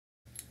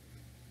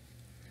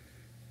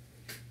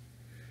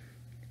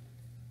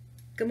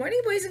Good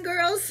morning, boys and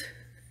girls.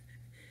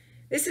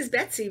 This is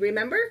Betsy,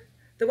 remember?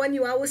 The one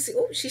you always see.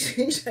 Oh,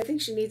 I think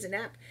she needs a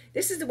nap.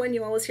 This is the one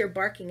you always hear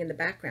barking in the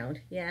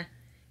background. Yeah.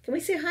 Can we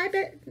say hi,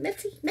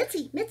 Betsy?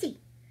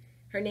 Mitzi.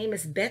 Her name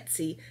is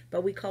Betsy,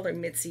 but we call her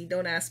Mitzi.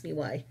 Don't ask me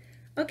why.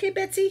 Okay,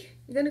 Betsy,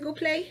 you gonna go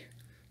play?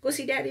 Go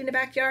see Daddy in the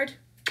backyard?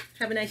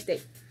 Have a nice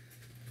day.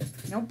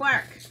 No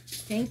bark.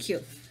 Thank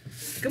you.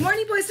 Good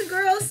morning, boys and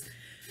girls.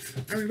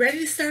 Are we ready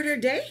to start our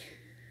day?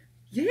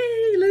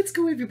 Yay, let's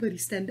go, everybody.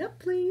 Stand up,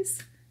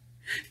 please.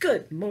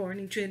 Good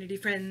morning, Trinity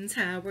friends.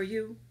 How are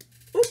you?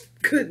 Oh,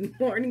 good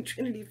morning,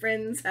 Trinity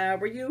friends. How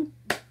are you?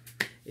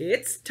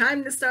 It's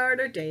time to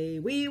start our day.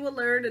 We will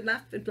learn and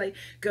laugh and play.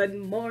 Good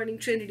morning,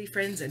 Trinity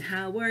friends, and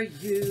how are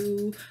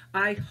you?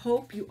 I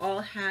hope you all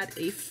had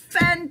a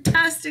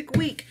fantastic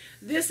week.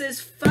 This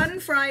is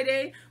Fun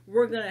Friday.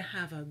 We're going to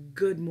have a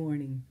good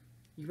morning.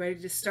 You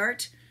ready to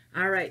start?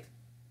 All right.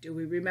 Do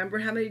we remember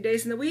how many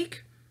days in the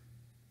week?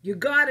 You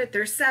got it.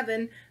 There's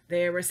 7.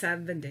 There were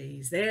 7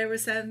 days. There were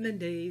 7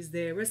 days.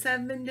 There were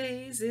 7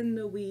 days in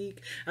the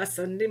week. A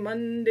Sunday,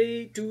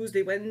 Monday,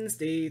 Tuesday,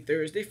 Wednesday,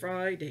 Thursday,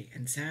 Friday,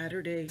 and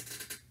Saturday.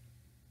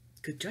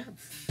 Good job.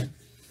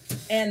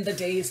 And the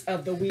days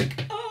of the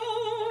week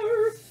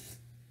are...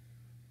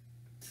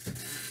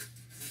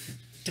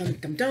 Dum,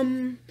 dum,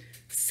 dum.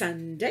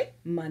 Sunday,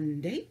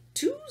 Monday,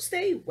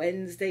 Tuesday,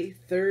 Wednesday,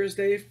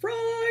 Thursday,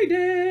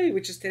 Friday,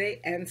 which is today,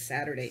 and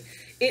Saturday.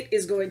 It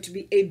is going to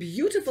be a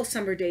beautiful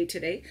summer day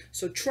today,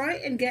 so try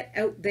and get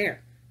out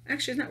there.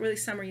 Actually, it's not really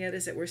summer yet,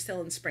 is it? We're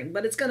still in spring,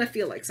 but it's going to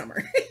feel like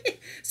summer.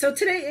 So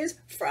today is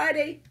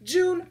Friday,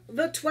 June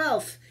the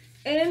 12th.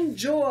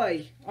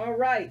 Enjoy. All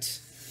right.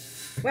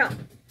 Well,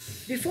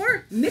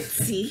 before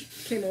Mitzi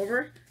came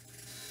over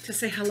to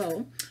say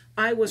hello,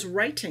 I was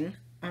writing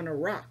on a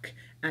rock,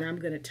 and I'm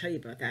going to tell you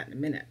about that in a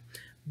minute.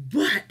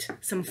 But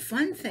some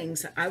fun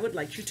things that I would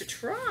like you to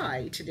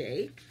try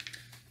today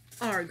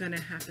are going to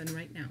happen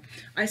right now.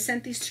 I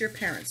sent these to your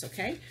parents,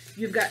 okay?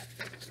 You've got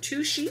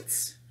 2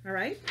 sheets, all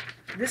right?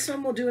 This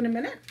one we'll do in a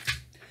minute.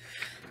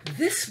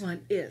 This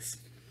one is,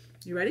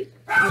 you ready?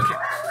 Okay.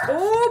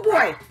 Oh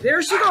boy,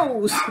 there she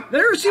goes.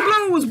 There she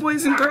blows,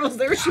 boys and girls.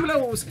 There she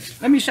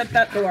blows. Let me shut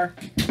that door.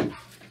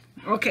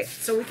 Okay,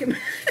 so we can,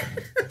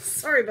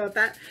 sorry about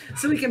that.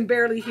 So we can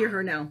barely hear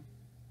her now.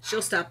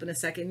 She'll stop in a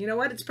second. You know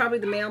what? It's probably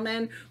the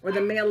mailman or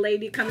the mail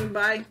lady coming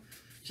by.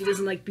 She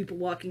doesn't like people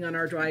walking on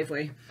our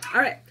driveway.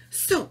 All right.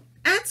 So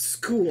at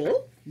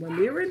school, when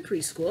we were in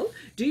preschool,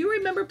 do you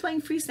remember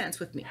playing freeze dance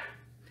with me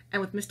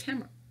and with Miss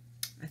Tamara?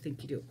 I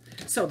think you do.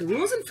 So the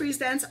rules in freeze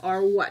dance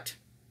are what?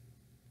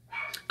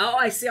 Oh,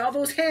 I see all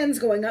those hands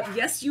going up.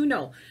 Yes, you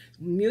know.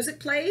 Music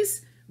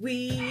plays.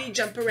 We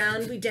jump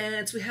around. We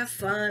dance. We have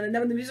fun. And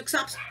then when the music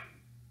stops,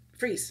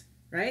 freeze,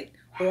 right?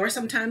 Or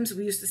sometimes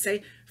we used to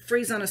say,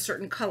 freeze on a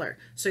certain color,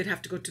 so you'd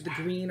have to go to the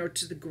green or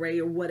to the gray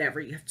or whatever.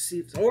 You have to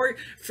see, or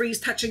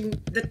freeze touching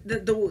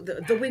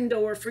the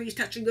window, or freeze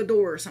touching the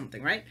door or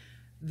something, right?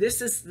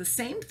 This is the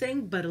same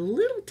thing, but a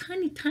little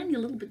tiny a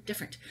little bit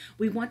different.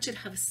 We want you to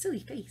have a silly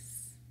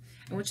face.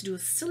 I want you to do a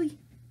silly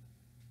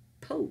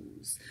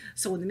pose.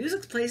 So when the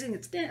music's playing,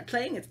 it's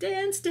playing. It's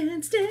dance,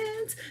 dance,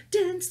 dance,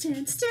 dance,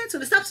 dance, dance.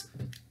 When it stops,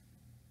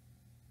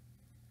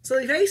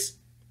 silly face,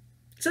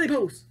 silly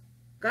pose.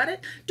 Got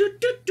it? Do,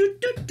 do, do,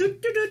 do, do,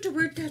 do, do.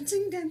 We're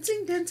dancing,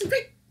 dancing, dancing.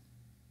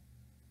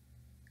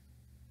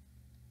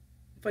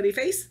 Funny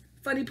face,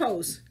 funny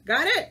pose.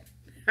 Got it?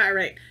 All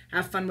right.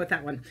 Have fun with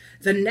that one.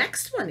 The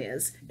next one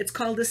is, it's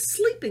called a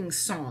sleeping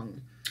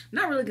song. I'm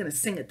not really going to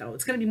sing it, though.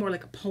 It's going to be more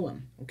like a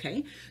poem,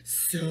 okay?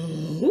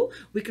 So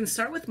we can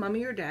start with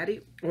mommy or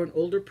daddy or an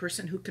older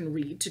person who can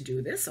read to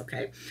do this,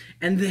 okay?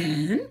 And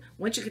then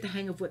once you get the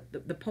hang of what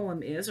the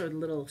poem is, or the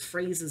little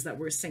phrases that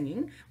we're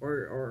singing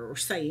or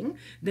saying,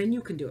 then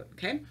you can do it,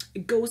 okay?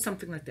 It goes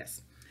something like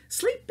this.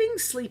 Sleeping,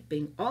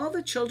 sleeping, all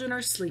the children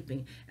are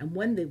sleeping. And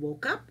when they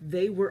woke up,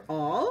 they were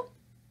all,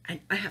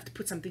 and I have to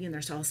put something in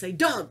there, so I'll say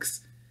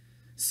dogs.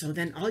 So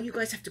then all you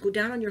guys have to go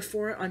down on your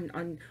four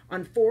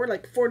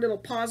like 4 little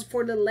paws,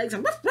 4 little legs,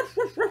 and ruff, ruff,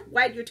 ruff, ruff,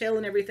 wag your tail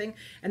and everything.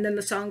 And then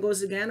the song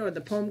goes again, or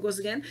the poem goes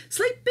again.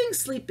 Sleeping,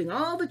 sleeping,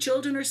 all the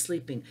children are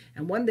sleeping.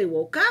 And when they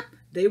woke up,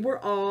 they were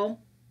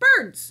all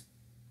birds.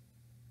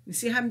 You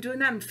see how I'm doing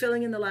that? I'm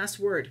filling in the last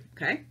word,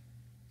 okay?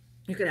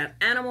 You can have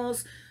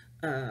animals,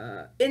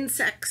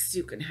 insects,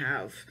 you can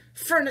have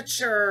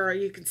furniture,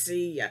 you can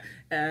see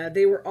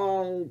they were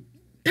all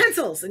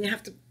pencils, and you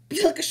have to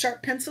be like a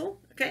sharp pencil.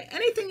 Okay,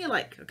 anything you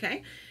like,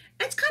 okay?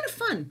 It's kind of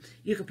fun.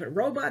 You can put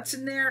robots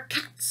in there,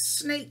 cats,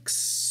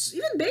 snakes,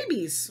 even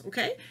babies,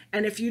 okay?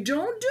 And if you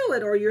don't do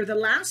it, or you're the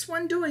last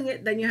one doing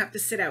it, then you have to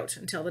sit out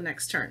until the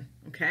next turn,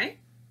 okay?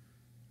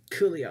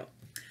 Coolio.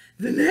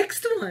 The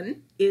next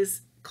one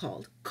is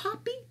called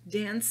copy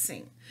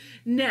dancing.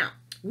 Now,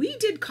 we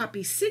did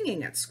copy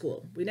singing at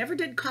school. We never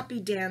did copy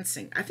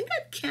dancing. I think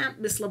at camp,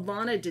 Miss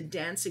Lavana did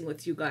dancing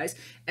with you guys,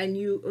 and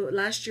you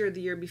last year or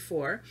the year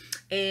before,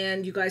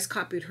 and you guys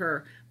copied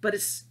her. But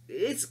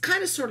it's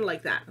kind of sort of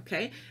like that,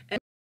 okay? And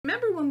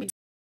remember when we did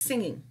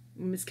singing,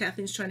 Miss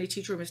Kathleen's trying to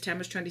teach you, or Miss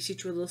Tamara's trying to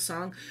teach you a little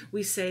song,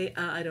 we say,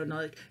 I don't know,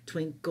 like,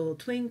 twinkle,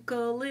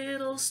 twinkle,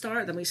 little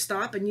star. Then we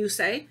stop and you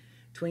say,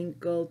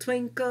 twinkle,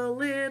 twinkle,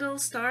 little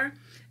star.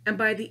 And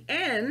by the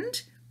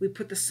end, we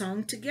put the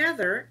song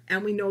together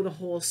and we know the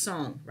whole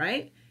song,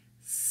 right?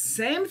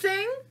 Same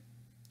thing,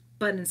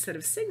 but instead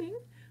of singing,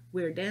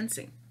 we're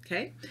dancing,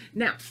 okay?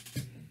 Now,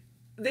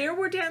 there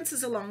were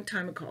dances a long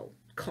time ago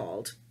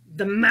called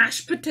the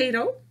mashed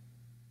potato.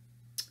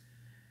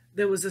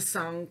 There was a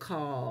song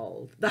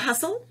called The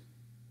Hustle.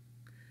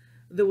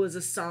 There was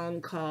a song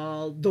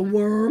called The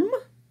Worm.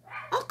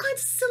 All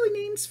kinds of silly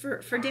names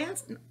for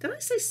dance. Did I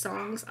say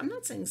songs? I'm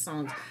not saying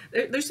songs.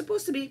 They're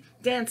supposed to be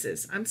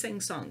dances. I'm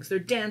saying songs. They're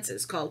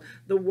dances called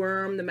The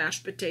Worm, The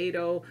Mashed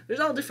Potato. There's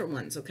all different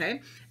ones,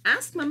 okay?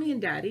 Ask Mommy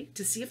and Daddy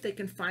to see if they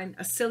can find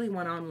a silly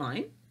one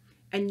online,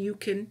 and you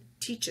can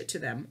teach it to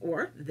them,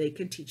 or they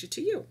can teach it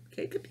to you,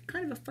 okay? It could be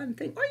kind of a fun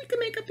thing, or you can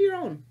make up your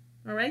own.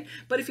 All right.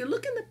 But if you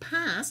look in the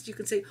past, you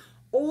can say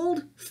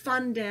old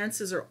fun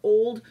dances or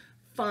old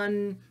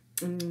fun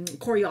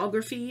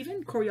choreography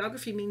even.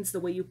 Choreography means the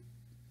way you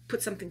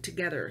put something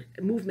together,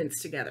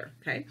 movements together.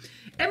 Okay.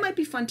 It might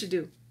be fun to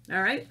do.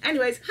 All right.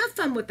 Anyways, have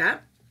fun with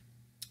that.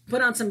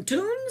 Put on some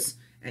tunes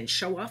and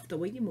show off the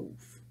way you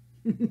move.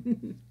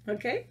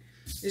 Okay.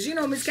 As you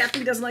know, Miss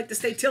Kathleen doesn't like to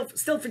stay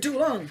still for too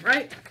long,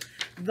 right?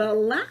 The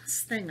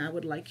last thing I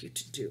would like you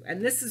to do,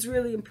 and this is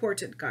really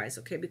important, guys,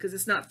 okay, because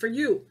it's not for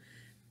you.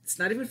 It's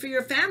not even for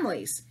your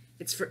families.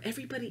 It's for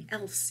everybody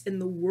else in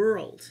the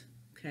world,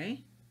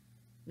 okay?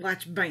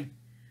 Watch, bang.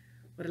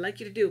 What I'd like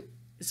you to do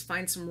is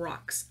find some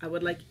rocks. I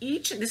would like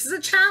this is a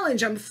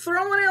challenge. I'm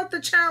throwing out the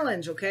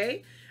challenge,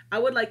 okay? I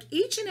would like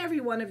each and every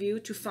one of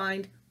you to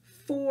find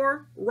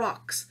 4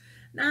 rocks.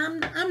 Now,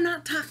 I'm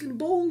not talking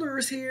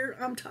boulders here.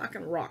 I'm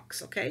talking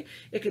rocks, okay?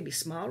 It could be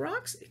small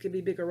rocks. It could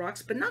be bigger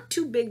rocks, but not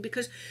too big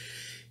because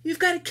you've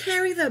got to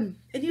carry them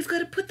and you've got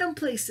to put them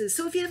places.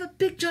 So if you have a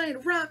big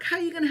giant rock, how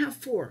are you going to have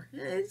 4?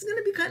 It's going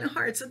to be kind of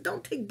hard. So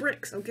don't take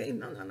bricks, okay?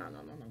 No.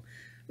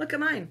 Look at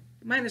mine.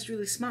 Mine is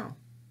really small.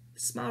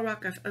 Small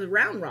rock, a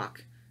round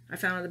rock I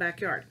found in the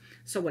backyard.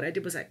 So what I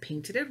did was I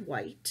painted it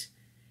white,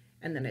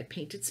 and then I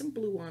painted some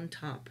blue on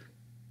top,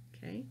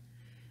 okay?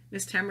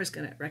 Miss Tamara's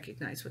going to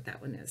recognize what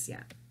that one is.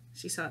 Yeah,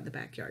 she saw it in the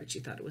backyard. She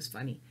thought it was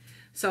funny.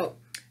 So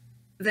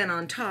then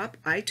on top,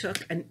 I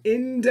took an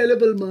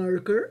indelible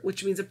marker,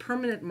 which means a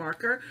permanent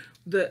marker.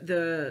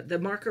 The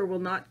marker will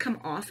not come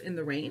off in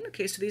the rain.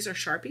 Okay, so these are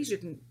Sharpies. You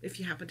can, if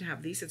you happen to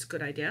have these, it's a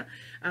good idea.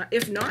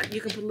 If not,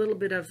 you can put a little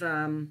bit of,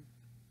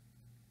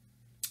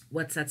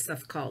 what's that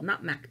stuff called?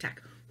 Not MacTac.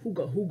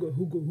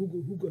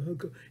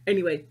 Hooga.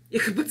 Anyway,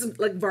 you can put some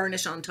like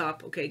varnish on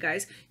top. Okay,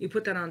 guys, you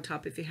put that on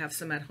top if you have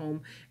some at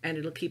home, and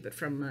it'll keep it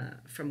from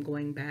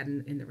going bad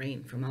in the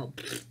rain, from all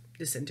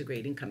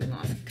disintegrating, coming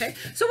off. Okay,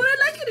 so what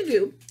I'd like you to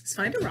do is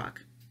find a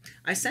rock.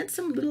 I sent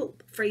some little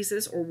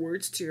phrases or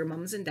words to your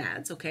mums and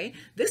dads. Okay,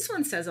 this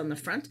one says on the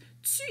front,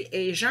 "Tu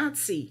es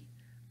gentil."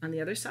 On the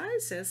other side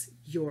it says,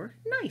 "You're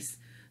nice."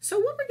 So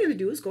what we're going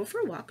to do is go for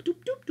a walk.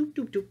 Doop doop doop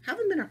doop doop. Have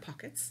them in our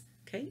pockets.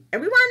 Okay,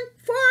 everyone,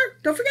 4.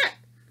 Don't forget.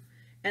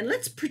 And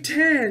let's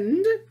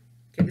pretend,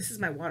 okay, this is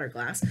my water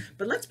glass,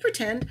 but let's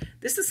pretend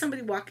this is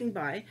somebody walking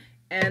by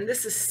and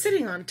this is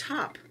sitting on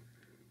top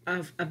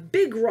of a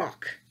big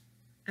rock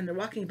and they're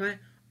walking by.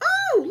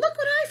 Oh, look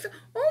what I found.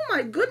 Oh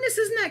my goodness,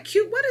 isn't that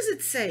cute? What does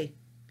it say?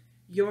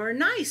 You're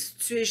nice.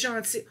 Tu es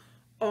gentil.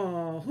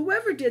 Oh,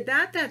 whoever did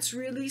that, that's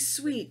really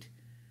sweet.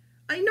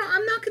 I know,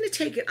 I'm not going to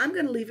take it. I'm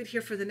going to leave it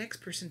here for the next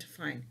person to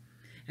find.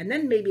 And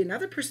then maybe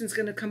another person's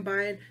going to come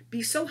by and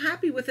be so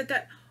happy with it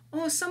that,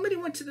 oh, somebody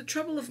went to the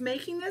trouble of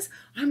making this.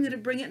 I'm going to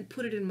bring it and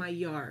put it in my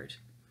yard.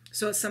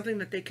 So it's something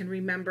that they can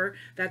remember,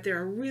 that there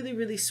are really,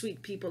 really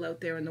sweet people out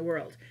there in the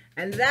world.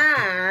 And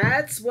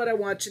that's what I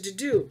want you to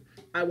do.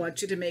 I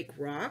want you to make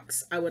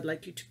rocks. I would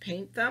like you to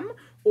paint them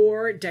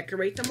or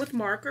decorate them with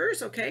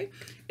markers, okay?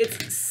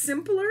 It's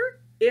simpler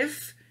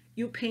if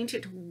you paint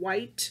it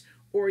white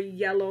or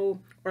yellow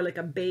or like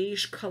a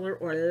beige color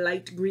or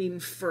light green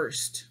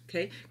first,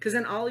 okay? Because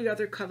then all your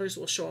other colors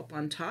will show up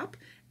on top,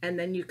 and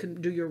then you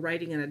can do your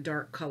writing in a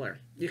dark color.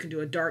 You can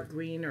do a dark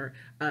green or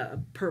a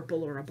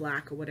purple or a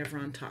black or whatever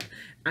on top.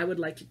 I would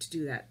like you to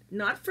do that.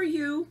 Not for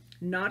you,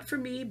 not for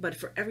me, but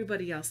for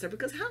everybody else there.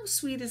 Because how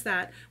sweet is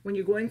that when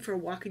you're going for a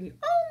walk and you,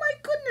 oh my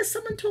goodness,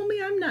 someone told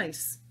me I'm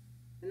nice.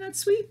 Isn't that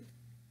sweet?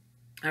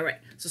 All right,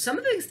 so some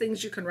of these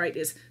things you can write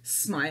is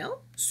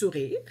smile,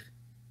 sourire,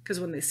 because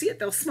when they see it,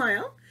 they'll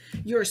smile.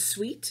 You're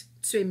sweet,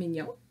 tu es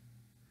mignon.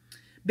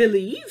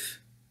 Believe.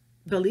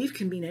 Believe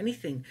can mean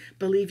anything.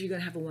 Believe you're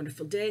going to have a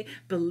wonderful day.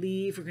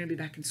 Believe we're going to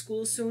be back in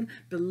school soon.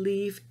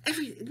 Believe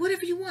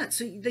whatever you want.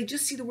 So they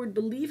just see the word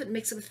believe. It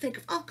makes them think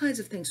of all kinds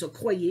of things. So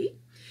croyez.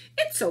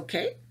 It's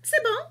okay.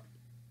 C'est bon.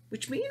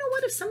 Which means, you know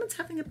what? If someone's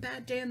having a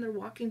bad day and they're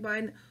walking by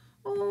and,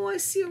 oh, I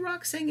see a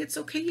rock saying it's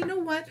okay. You know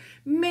what?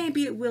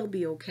 Maybe it will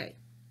be okay.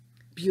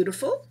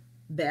 Beautiful.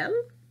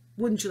 Belle.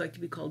 Wouldn't you like to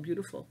be called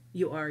beautiful?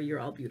 You are. You're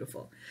all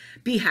beautiful.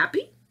 Be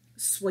happy.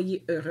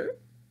 Soyez heureux.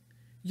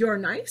 You're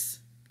nice.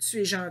 Tu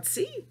es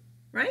gentil,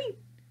 right?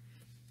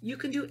 You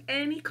can do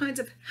any kinds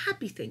of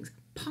happy things,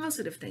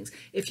 positive things.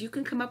 If you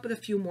can come up with a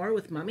few more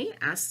with mommy,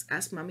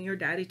 ask mommy or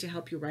daddy to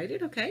help you write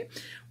it, okay?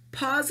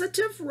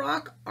 Positive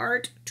rock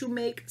art to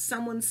make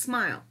someone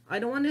smile. I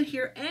don't want to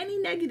hear any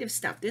negative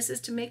stuff. This is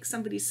to make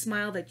somebody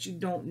smile that you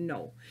don't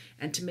know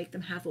and to make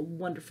them have a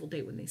wonderful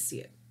day when they see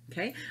it.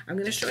 Okay, I'm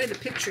going to show you the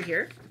picture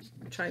here.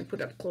 I'll try and put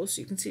it up close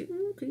so you can see.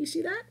 Ooh, can you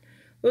see that?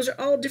 Those are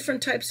all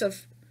different types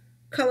of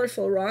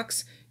colorful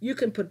rocks. You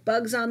can put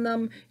bugs on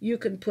them. You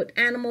can put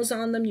animals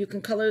on them. You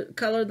can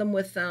color them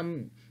with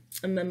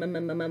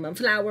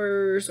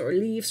flowers or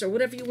leaves or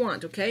whatever you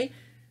want, okay?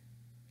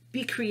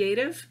 Be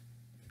creative.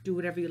 Do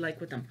whatever you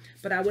like with them.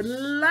 But I would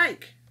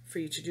like for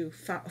you to do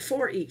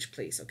 4 each,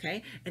 please,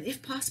 okay? And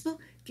if possible,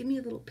 give me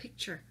a little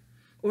picture.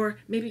 Or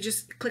maybe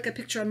just click a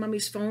picture on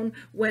mommy's phone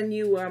when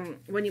you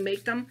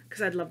make them,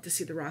 because I'd love to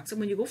see the rocks. And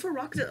when you go for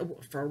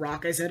a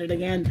rock, I said it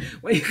again.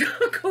 When you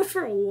go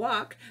for a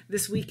walk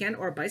this weekend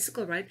or a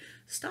bicycle ride,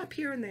 stop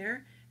here and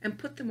there and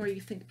put them where you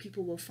think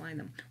people will find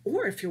them.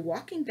 Or if you're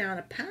walking down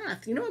a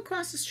path, you know,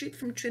 across the street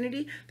from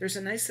Trinity, there's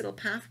a nice little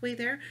pathway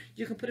there.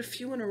 You can put a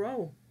few in a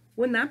row.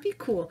 Wouldn't that be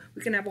cool?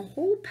 We can have a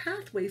whole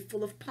pathway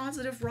full of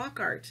positive rock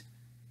art.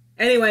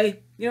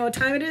 Anyway, you know what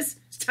time it is?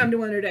 It's time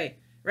to end our day.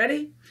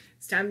 Ready?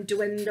 It's time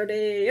to end our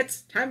day.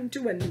 It's time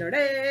to end our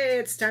day.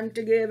 It's time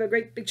to give a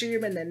great big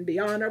cheer and then be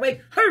on our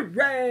way.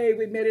 Hooray!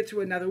 We made it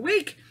through another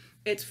week.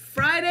 It's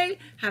Friday.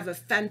 Have a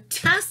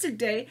fantastic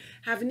day.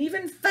 Have an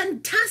even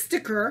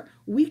fantasticer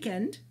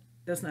weekend.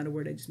 That's not a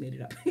word. I just made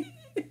it up.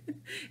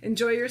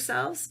 Enjoy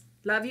yourselves.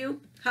 Love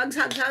you. Hugs,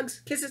 hugs,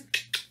 hugs. Kisses.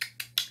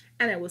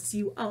 And I will see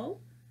you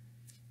all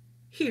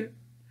here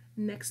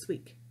next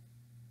week.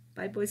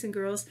 Bye, boys and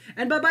girls.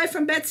 And bye-bye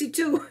from Betsy,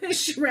 too.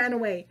 She ran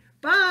away.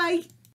 Bye.